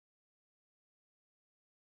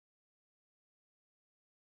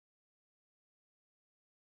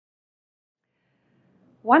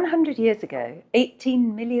100 years ago,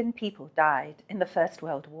 18 million people died in the First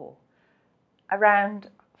World War, around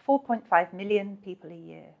 4.5 million people a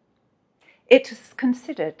year. It was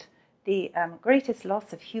considered the greatest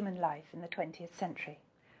loss of human life in the 20th century.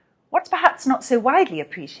 What's perhaps not so widely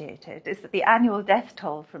appreciated is that the annual death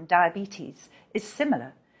toll from diabetes is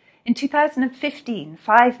similar. In 2015,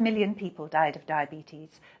 5 million people died of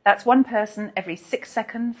diabetes. That's one person every 6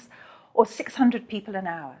 seconds, or 600 people an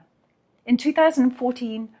hour. In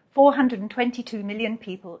 2014, 422 million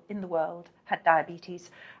people in the world had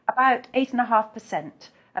diabetes, about 8.5%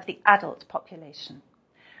 of the adult population.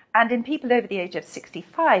 And in people over the age of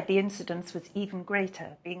 65, the incidence was even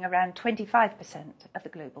greater, being around 25% of the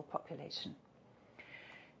global population.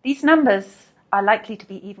 These numbers are likely to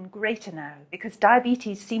be even greater now because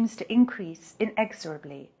diabetes seems to increase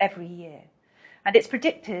inexorably every year. And it's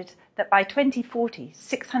predicted that by 2040,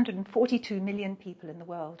 642 million people in the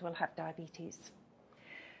world will have diabetes.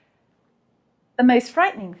 The most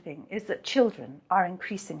frightening thing is that children are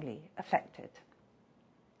increasingly affected.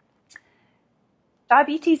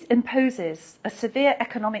 Diabetes imposes a severe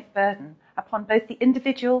economic burden upon both the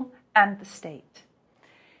individual and the state.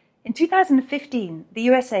 In 2015, the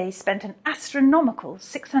USA spent an astronomical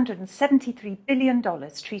 $673 billion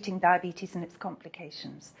treating diabetes and its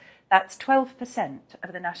complications. That's 12%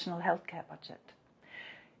 of the national healthcare budget.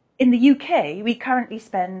 In the UK, we currently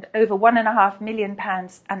spend over £1.5 million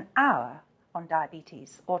an hour on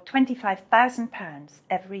diabetes, or £25,000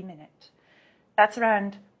 every minute. That's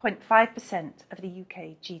around 0.5% of the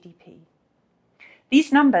UK GDP.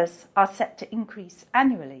 These numbers are set to increase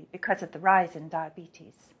annually because of the rise in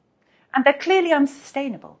diabetes. And they're clearly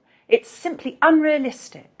unsustainable. It's simply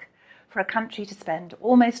unrealistic for a country to spend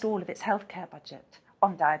almost all of its healthcare budget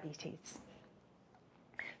on diabetes.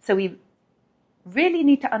 So we really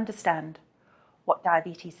need to understand what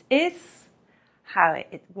diabetes is,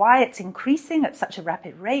 why it's increasing at such a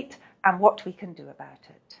rapid rate, and what we can do about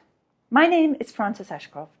it. My name is Frances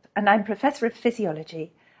Ashcroft, and I'm Professor of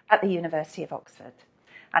Physiology at the University of Oxford.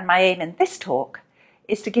 And my aim in this talk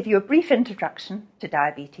is to give you a brief introduction to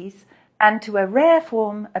diabetes and to a rare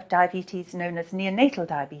form of diabetes known as neonatal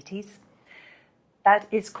diabetes that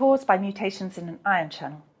is caused by mutations in an ion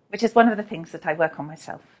channel, which is one of the things that I work on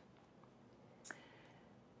myself.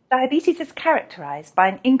 Diabetes is characterized by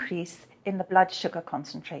an increase in the blood sugar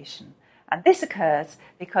concentration, and this occurs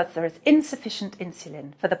because there is insufficient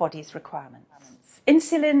insulin for the body's requirements.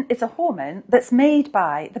 Insulin is a hormone that's made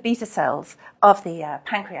by the beta cells of the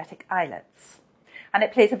pancreatic islets, and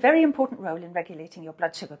it plays a very important role in regulating your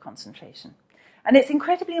blood sugar concentration. And it's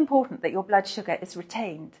incredibly important that your blood sugar is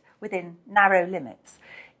retained within narrow limits.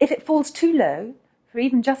 If it falls too low for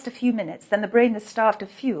even just a few minutes, then the brain is starved of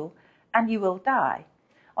fuel and you will die.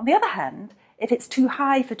 On the other hand, if it's too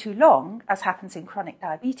high for too long, as happens in chronic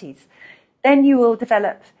diabetes, then you will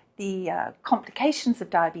develop the complications of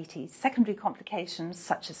diabetes, secondary complications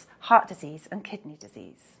such as heart disease and kidney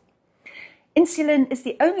disease. Insulin is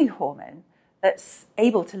the only hormone that's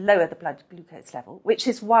able to lower the blood glucose level, which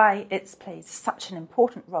is why it plays such an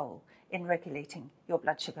important role in regulating your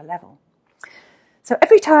blood sugar level. So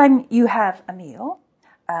every time you have a meal,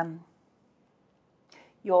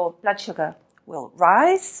 your blood sugar will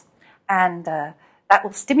rise, and that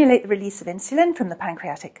will stimulate the release of insulin from the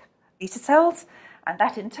pancreatic beta cells, and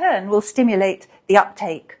that in turn will stimulate the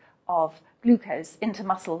uptake of glucose into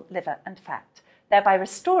muscle, liver, and fat, thereby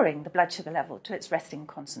restoring the blood sugar level to its resting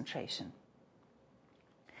concentration.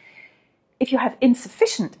 If you have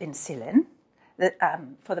insufficient insulin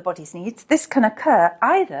for the body's needs, this can occur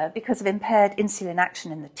either because of impaired insulin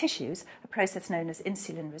action in the tissues, a process known as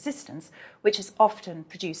insulin resistance, which is often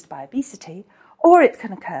produced by obesity, or it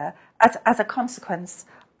can occur as a consequence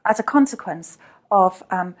of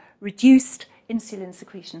reduced insulin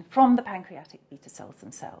secretion from the pancreatic beta cells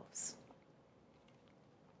themselves.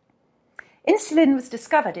 Insulin was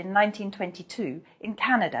discovered in 1922 in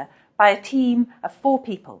Canada by a team of 4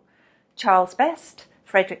 people: Charles Best,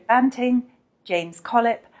 Frederick Banting, James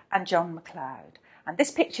Collip, and John MacLeod. And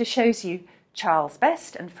this picture shows you Charles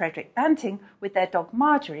Best and Frederick Banting with their dog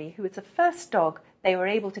Marjorie, who was the first dog they were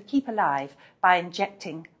able to keep alive by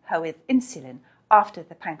injecting her with insulin after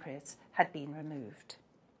the pancreas had been removed.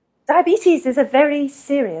 Diabetes is a very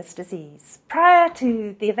serious disease. Prior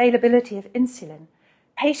to the availability of insulin,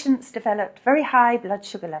 patients developed very high blood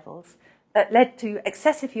sugar levels that led to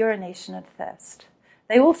excessive urination and thirst.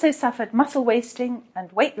 They also suffered muscle wasting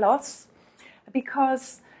and weight loss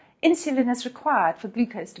because insulin is required for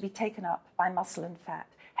glucose to be taken up by muscle and fat.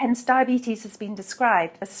 Hence, diabetes has been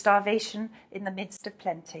described as starvation in the midst of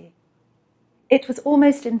plenty. It was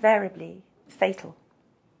almost invariably fatal.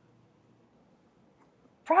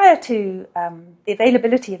 Prior to the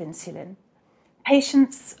availability of insulin,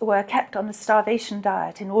 patients were kept on a starvation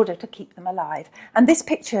diet in order to keep them alive. And this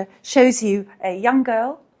picture shows you a young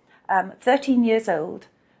girl, 13 years old,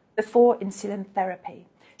 before insulin therapy.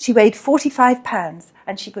 She weighed 45 pounds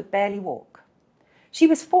and she could barely walk. She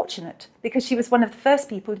was fortunate because she was one of the first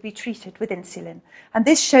people to be treated with insulin. And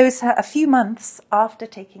this shows her a few months after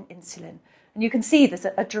taking insulin. And you can see there's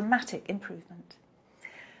a dramatic improvement.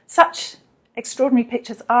 Such extraordinary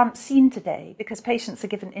pictures aren't seen today because patients are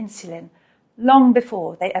given insulin long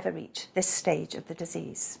before they ever reach this stage of the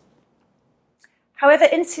disease. However,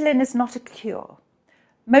 insulin is not a cure.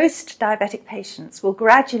 Most diabetic patients will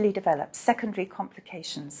gradually develop secondary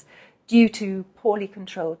complications due to poorly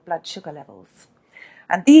controlled blood sugar levels.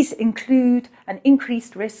 And these include an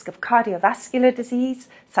increased risk of cardiovascular disease,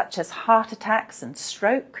 such as heart attacks and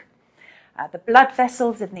stroke. The blood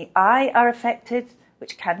vessels in the eye are affected,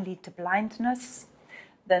 which can lead to blindness.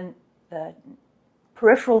 The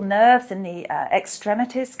peripheral nerves in the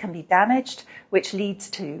extremities can be damaged, which leads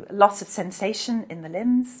to loss of sensation in the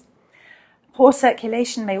limbs. Poor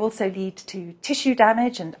circulation may also lead to tissue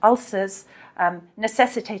damage and ulcers,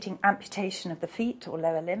 necessitating amputation of the feet or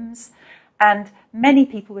lower limbs. And many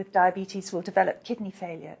people with diabetes will develop kidney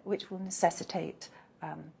failure, which will necessitate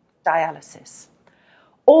dialysis.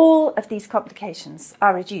 All of these complications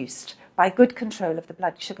are reduced by good control of the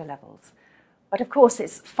blood sugar levels. But of course,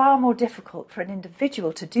 it's far more difficult for an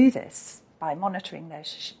individual to do this by monitoring their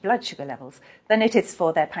blood sugar levels than it is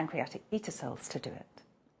for their pancreatic beta cells to do it.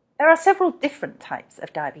 There are several different types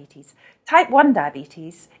of diabetes. Type 1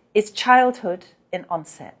 diabetes is childhood in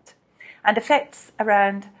onset and affects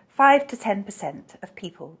around 5 to 10% of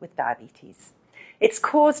people with diabetes. It's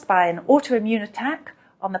caused by an autoimmune attack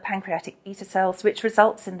on the pancreatic beta cells, which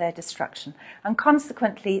results in their destruction. And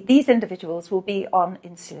consequently, these individuals will be on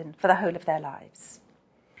insulin for the whole of their lives.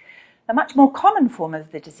 The much more common form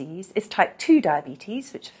of the disease is type 2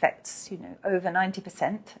 diabetes, which affects, over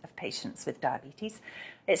 90% of patients with diabetes.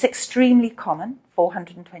 It's extremely common,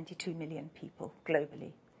 422 million people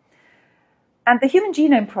globally. And the Human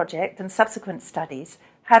Genome Project and subsequent studies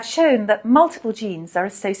have shown that multiple genes are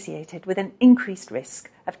associated with an increased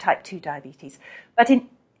risk of type 2 diabetes. But in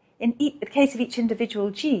the case of each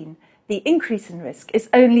individual gene, the increase in risk is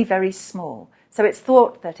only very small. So it's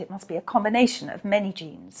thought that it must be a combination of many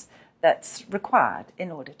genes that's required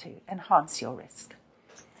in order to enhance your risk.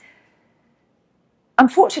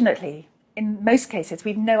 Unfortunately, in most cases,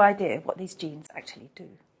 we've no idea what these genes actually do.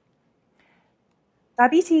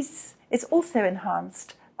 Diabetes is also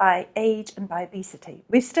enhanced by age and by obesity.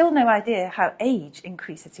 We've still no idea how age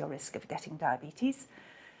increases your risk of getting diabetes.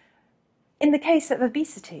 In the case of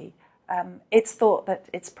obesity, it's thought that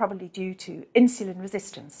it's probably due to insulin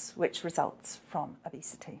resistance, which results from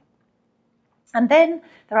obesity. And then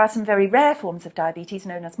there are some very rare forms of diabetes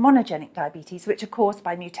known as monogenic diabetes, which are caused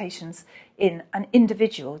by mutations in an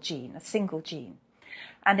individual gene, a single gene.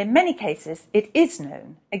 And in many cases, it is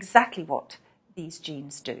known exactly what these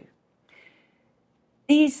genes do.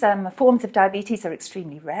 These forms of diabetes are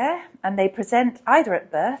extremely rare, and they present either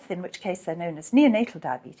at birth, in which case they're known as neonatal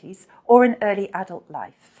diabetes, or in early adult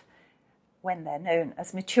life, when they're known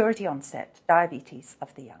as maturity onset diabetes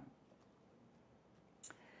of the young.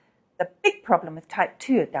 The big problem with type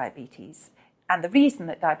 2 diabetes, and the reason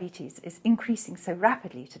that diabetes is increasing so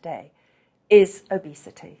rapidly today, is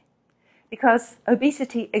obesity. Because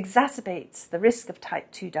obesity exacerbates the risk of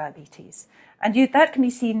type 2 diabetes. And that can be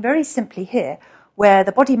seen very simply here, where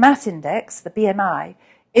the body mass index, the BMI,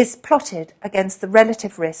 is plotted against the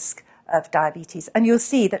relative risk of diabetes. And you'll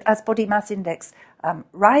see that as body mass index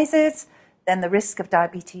rises, then the risk of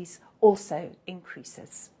diabetes also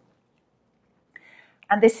increases.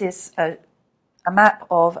 And this is a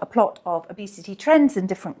plot of obesity trends in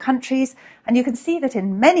different countries. And you can see that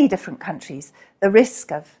in many different countries, the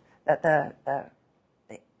risk of the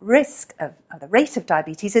rate of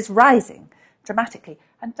diabetes is rising dramatically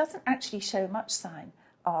and doesn't actually show much sign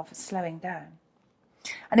of slowing down.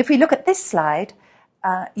 And if we look at this slide,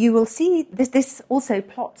 you will see this also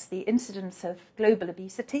plots the incidence of global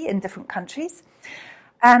obesity in different countries.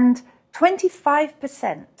 And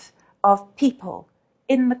 25% of people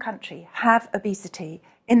in the country have obesity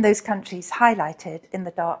in those countries highlighted in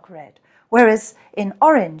the dark red. Whereas in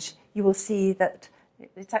orange, you will see that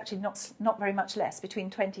it's actually not very much less, between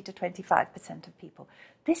 20 to 25% of people.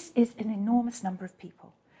 This is an enormous number of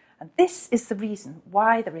people. And this is the reason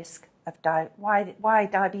why the risk of why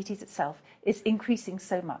diabetes itself is increasing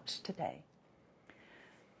so much today.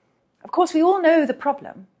 Of course, we all know the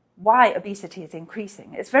problem, why obesity is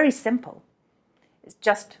increasing. It's very simple. It's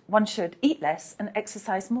just one should eat less and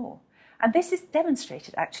exercise more. And this is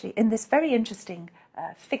demonstrated actually in this very interesting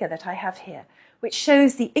figure that I have here, which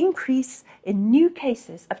shows the increase in new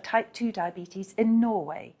cases of type 2 diabetes in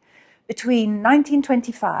Norway between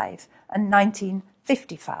 1925 and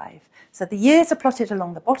 1955. So the years are plotted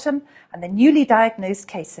along the bottom, and the newly diagnosed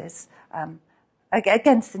cases,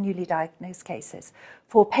 against the newly diagnosed cases,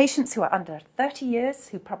 for patients who are under 30 years,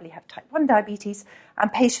 who probably have type 1 diabetes,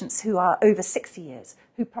 and patients who are over 60 years,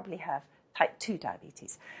 who probably have type 2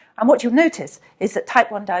 diabetes. And what you'll notice is that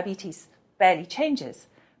type 1 diabetes barely changes,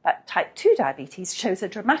 but type 2 diabetes shows a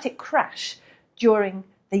dramatic crash during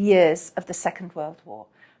the years of the Second World War.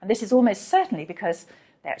 And this is almost certainly because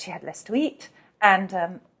they actually had less to eat,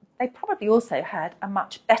 and they probably also had a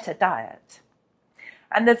much better diet.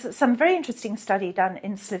 And there's some very interesting study done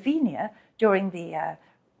in Slovenia during the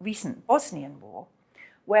recent Bosnian War,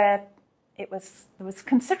 where there was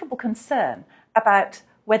considerable concern about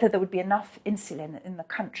whether there would be enough insulin in the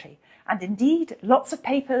country. And indeed, lots of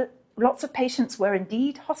patients were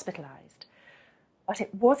indeed hospitalized. But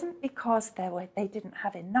it wasn't because they didn't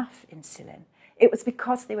have enough insulin. It was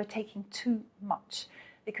because they were taking too much,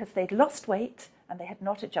 because they'd lost weight and they had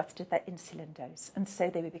not adjusted their insulin dose, and so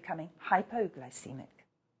they were becoming hypoglycemic.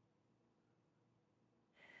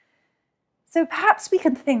 So perhaps we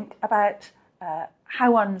can think about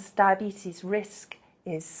how one's diabetes risk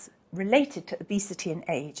is related to obesity and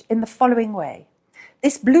age in the following way.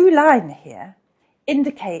 This blue line here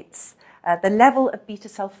indicates the level of beta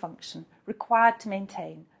cell function required to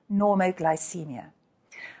maintain normoglycemia.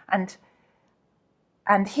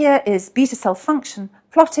 And here is beta cell function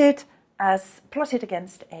plotted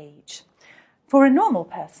against age. For a normal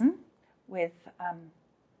person with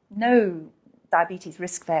no diabetes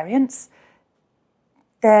risk variance,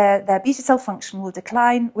 their beta cell function will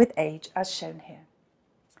decline with age, as shown here.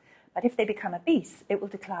 But if they become obese, it will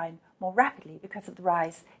decline more rapidly because of the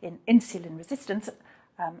rise in insulin resistance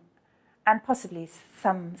and possibly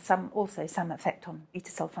some effect on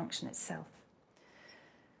beta cell function itself.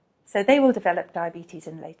 So they will develop diabetes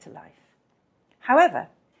in later life. However,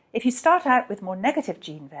 if you start out with more negative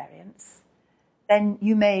gene variants, then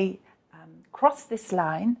you may cross this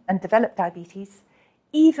line and develop diabetes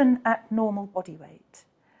even at normal body weight.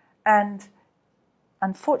 And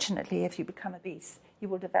unfortunately, if you become obese, you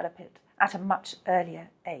will develop it at a much earlier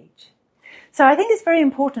age. So I think it's very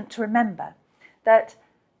important to remember that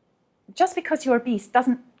just because you're obese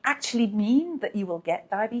doesn't actually mean that you will get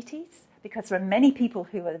diabetes, because there are many people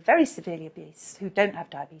who are very severely obese who don't have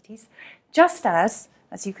diabetes, just as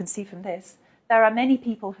you can see from this, there are many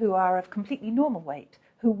people who are of completely normal weight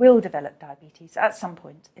who will develop diabetes at some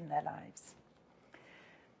point in their lives.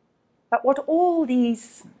 But what all of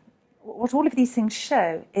these things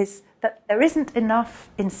show is that there isn't enough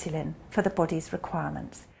insulin for the body's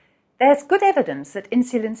requirements. There's good evidence that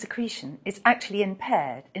insulin secretion is actually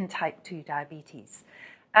impaired in type 2 diabetes.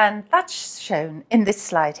 And that's shown in this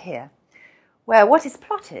slide here, where what is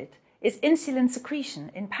plotted is insulin secretion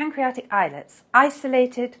in pancreatic islets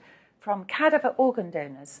isolated from cadaver organ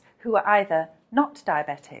donors who are either not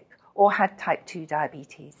diabetic or had type 2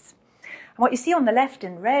 diabetes. And what you see on the left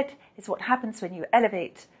in red is what happens when you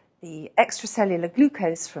elevate the extracellular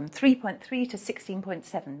glucose from 3.3 to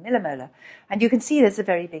 16.7 millimolar. And you can see there's a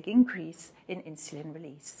very big increase in insulin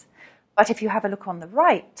release. But if you have a look on the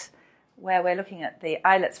right, where we're looking at the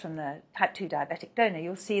islets from the type 2 diabetic donor,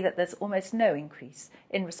 you'll see that there's almost no increase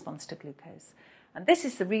in response to glucose. And this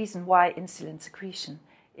is the reason why insulin secretion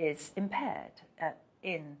is impaired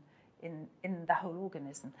in the whole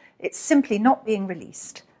organism. It's simply not being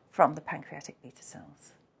released from the pancreatic beta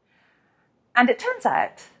cells. And it turns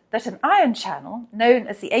out that an ion channel, known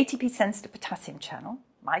as the ATP-sensitive potassium channel,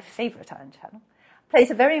 my favourite ion channel,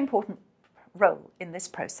 plays a very important role in this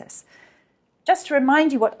process. Just to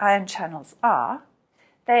remind you what ion channels are,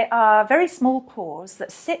 they are very small pores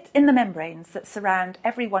that sit in the membranes that surround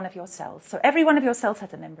every one of your cells. So every one of your cells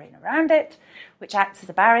has a membrane around it, which acts as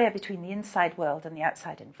a barrier between the inside world and the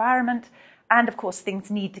outside environment. And of course,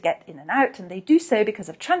 things need to get in and out, and they do so because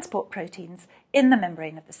of transport proteins in the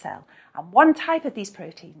membrane of the cell. And one type of these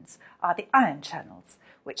proteins are the ion channels,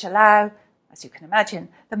 which allow, as you can imagine,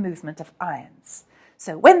 the movement of ions.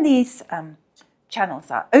 So when these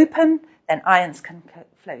channels are open, then ions can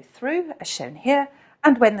flow through, as shown here,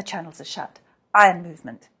 and when the channels are shut, ion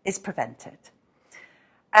movement is prevented.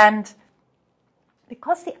 And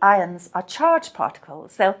because the ions are charged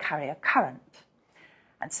particles, they'll carry a current.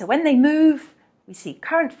 And so when they move, we see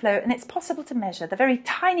current flow, and it's possible to measure the very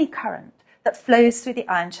tiny current that flows through the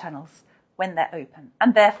ion channels when they're open,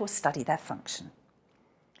 and therefore study their function.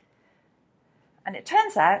 And it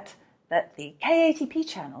turns out that the KATP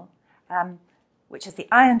channel which is the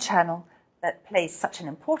ion channel that plays such an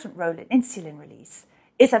important role in insulin release,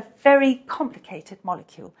 is a very complicated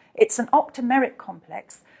molecule. It's an octameric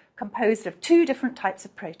complex composed of two different types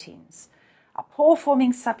of proteins, a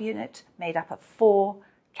pore-forming subunit made up of 4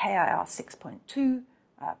 KIR 6.2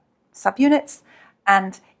 subunits,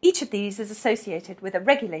 and each of these is associated with a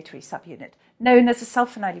regulatory subunit known as a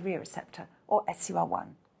sulfonylurea receptor, or SUR1.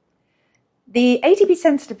 The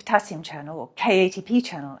ATP-sensitive potassium channel, or KATP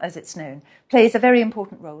channel as it's known, plays a very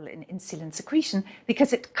important role in insulin secretion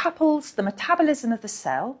because it couples the metabolism of the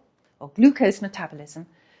cell, or glucose metabolism,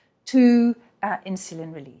 to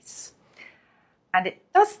insulin release. And it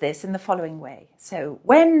does this in the following way. So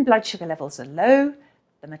when blood sugar levels are low,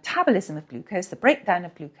 the metabolism of glucose, the breakdown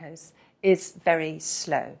of glucose, is very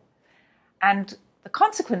slow. And the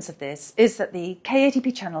consequence of this is that the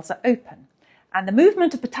KATP channels are open, and the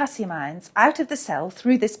movement of potassium ions out of the cell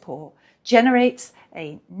through this pore generates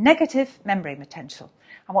a negative membrane potential.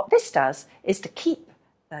 And what this does is to keep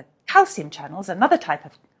the calcium channels, another type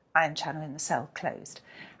of ion channel in the cell, closed.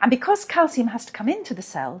 And because calcium has to come into the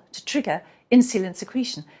cell to trigger insulin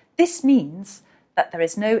secretion, this means that there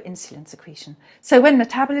is no insulin secretion. So when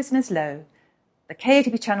metabolism is low, the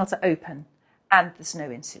KATP channels are open and there's no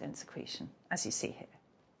insulin secretion, as you see here.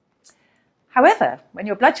 However, when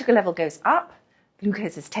your blood sugar level goes up,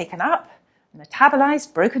 glucose is taken up,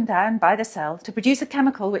 metabolized, broken down by the cell to produce a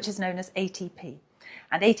chemical which is known as ATP.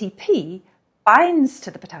 And ATP binds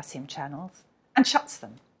to the potassium channels and shuts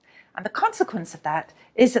them. And the consequence of that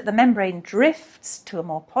is that the membrane drifts to a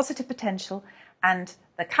more positive potential, and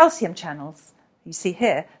the calcium channels, you see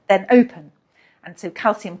here, then open. And so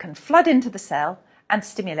calcium can flood into the cell and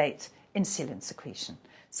stimulate insulin secretion.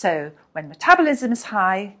 So when metabolism is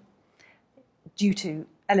high, due to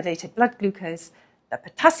elevated blood glucose, the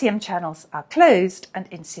potassium channels are closed and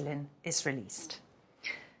insulin is released.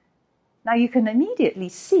 Now you can immediately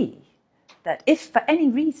see that if for any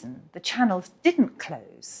reason the channels didn't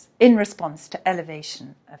close in response to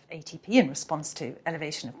elevation of ATP, in response to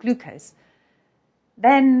elevation of glucose,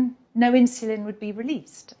 then no insulin would be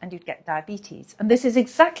released and you'd get diabetes. And this is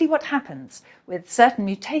exactly what happens with certain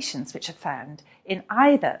mutations which are found in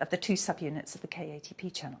either of the two subunits of the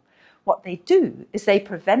KATP channel. What they do is they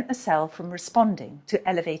prevent the cell from responding to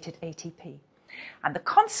elevated ATP. And the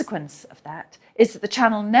consequence of that is that the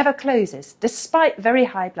channel never closes despite very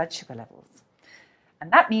high blood sugar levels. And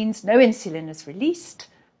that means no insulin is released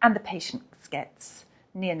and the patient gets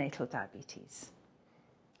neonatal diabetes.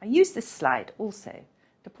 I use this slide also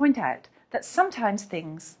to point out that sometimes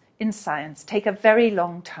things in science take a very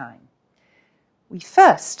long time. We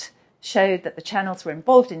first showed that the channels were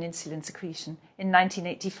involved in insulin secretion in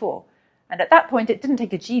 1984. And at that point, it didn't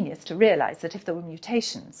take a genius to realize that if there were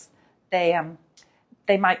mutations, they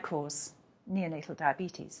might cause neonatal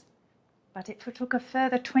diabetes. But it took a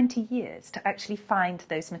further 20 years to actually find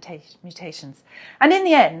those mutations. And in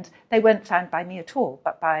the end, they weren't found by me at all,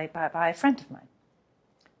 but by a friend of mine.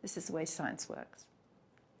 This is the way science works.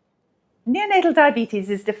 Neonatal diabetes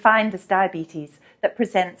is defined as diabetes that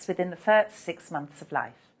presents within the first 6 months of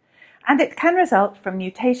life. And it can result from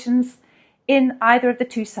mutations in either of the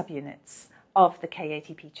two subunits of the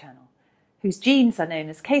KATP channel, whose genes are known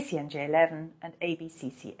as KCNJ11 and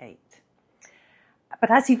ABCC8. But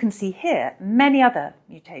as you can see here, many other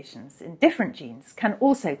mutations in different genes can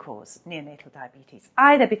also cause neonatal diabetes,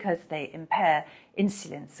 either because they impair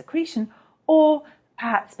insulin secretion or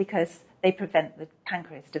perhaps because they prevent the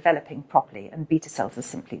pancreas developing properly and beta cells are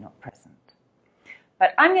simply not present.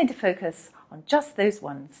 But I'm going to focus on just those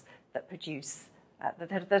ones that produce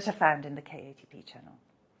that are found in the KATP channel.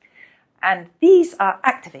 And these are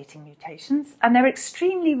activating mutations, and they're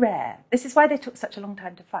extremely rare. This is why they took such a long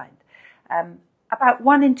time to find. About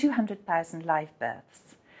 1 in 200,000 live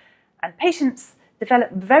births. And patients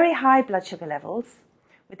develop very high blood sugar levels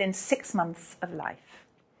within 6 months of life.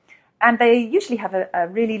 And they usually have a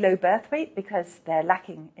really low birth weight because they're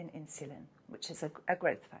lacking in insulin, which is a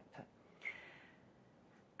growth factor.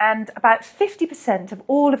 And about 50% of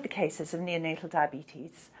all of the cases of neonatal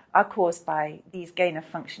diabetes are caused by these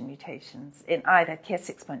gain-of-function mutations in either KIR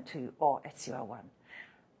 6.2 or SUR1.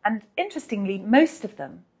 And interestingly, most of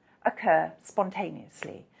them occur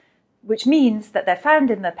spontaneously, which means that they're found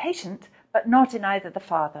in the patient, but not in either the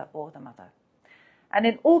father or the mother. And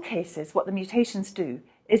in all cases, what the mutations do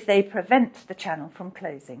is they prevent the channel from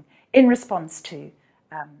closing in response to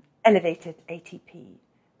elevated ATP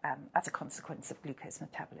as a consequence of glucose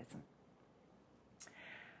metabolism.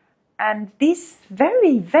 And these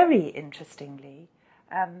very, very interestingly,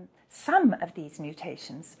 some of these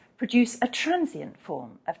mutations produce a transient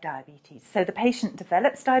form of diabetes. So the patient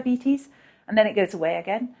develops diabetes and then it goes away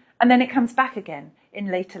again, and then it comes back again in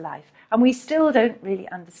later life. And we still don't really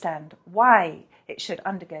understand why it should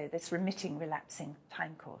undergo this remitting, relapsing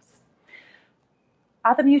time course.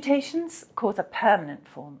 Other mutations cause a permanent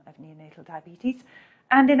form of neonatal diabetes,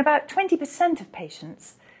 and in about 20% of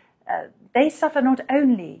patients, they suffer not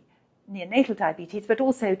only neonatal diabetes, but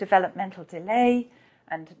also developmental delay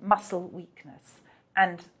and muscle weakness.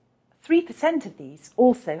 And 3% of these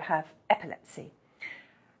also have epilepsy.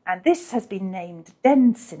 And this has been named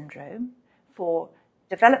DEN syndrome for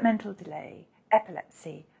developmental delay,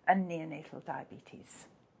 epilepsy, and neonatal diabetes.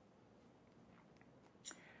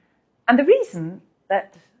 And the reason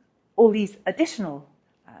that all these additional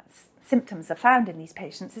symptoms are found in these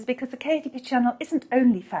patients is because the KATP channel isn't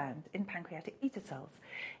only found in pancreatic beta cells.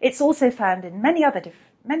 It's also found in many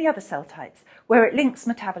other cell types where it links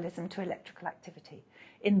metabolism to electrical activity.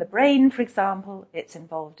 In the brain, for example, it's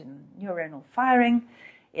involved in neuronal firing.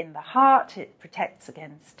 In the heart, it protects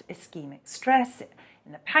against ischemic stress.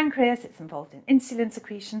 In the pancreas, it's involved in insulin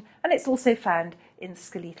secretion, and it's also found in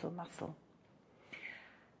skeletal muscle.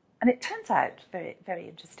 And it turns out, very, very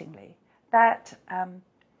interestingly, that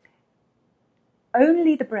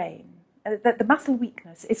only the brain, that the muscle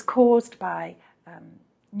weakness is caused by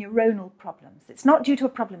neuronal problems. It's not due to a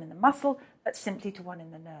problem in the muscle, but simply to one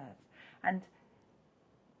in the nerve. And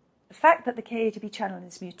the fact that the KATP channel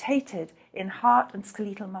is mutated in heart and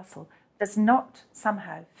skeletal muscle does not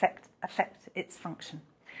somehow affect its function.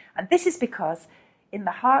 And this is because in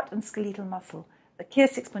the heart and skeletal muscle, the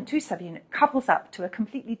KIR6.2 subunit couples up to a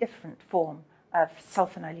completely different form of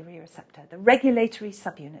sulfonylurea receptor. The regulatory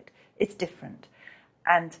subunit is different.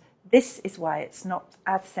 And this is why it's not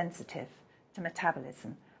as sensitive to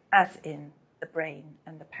metabolism as in the brain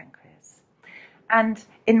and the pancreas. And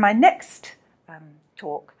in my next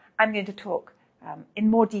talk, I'm going to talk in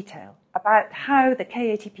more detail about how the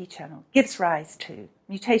KATP channel gives rise to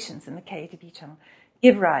mutations in the KATP channel,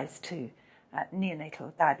 give rise to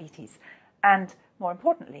neonatal diabetes, and more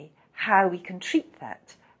importantly, how we can treat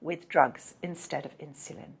that with drugs instead of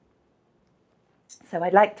insulin. So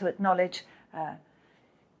I'd like to acknowledge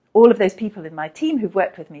all of those people in my team who've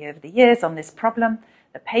worked with me over the years on this problem,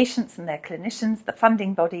 the patients and their clinicians, the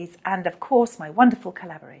funding bodies, and of course my wonderful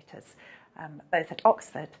collaborators, both at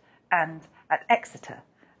Oxford and at Exeter,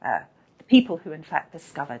 the people who in fact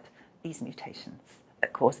discovered these mutations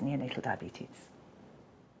that cause neonatal diabetes.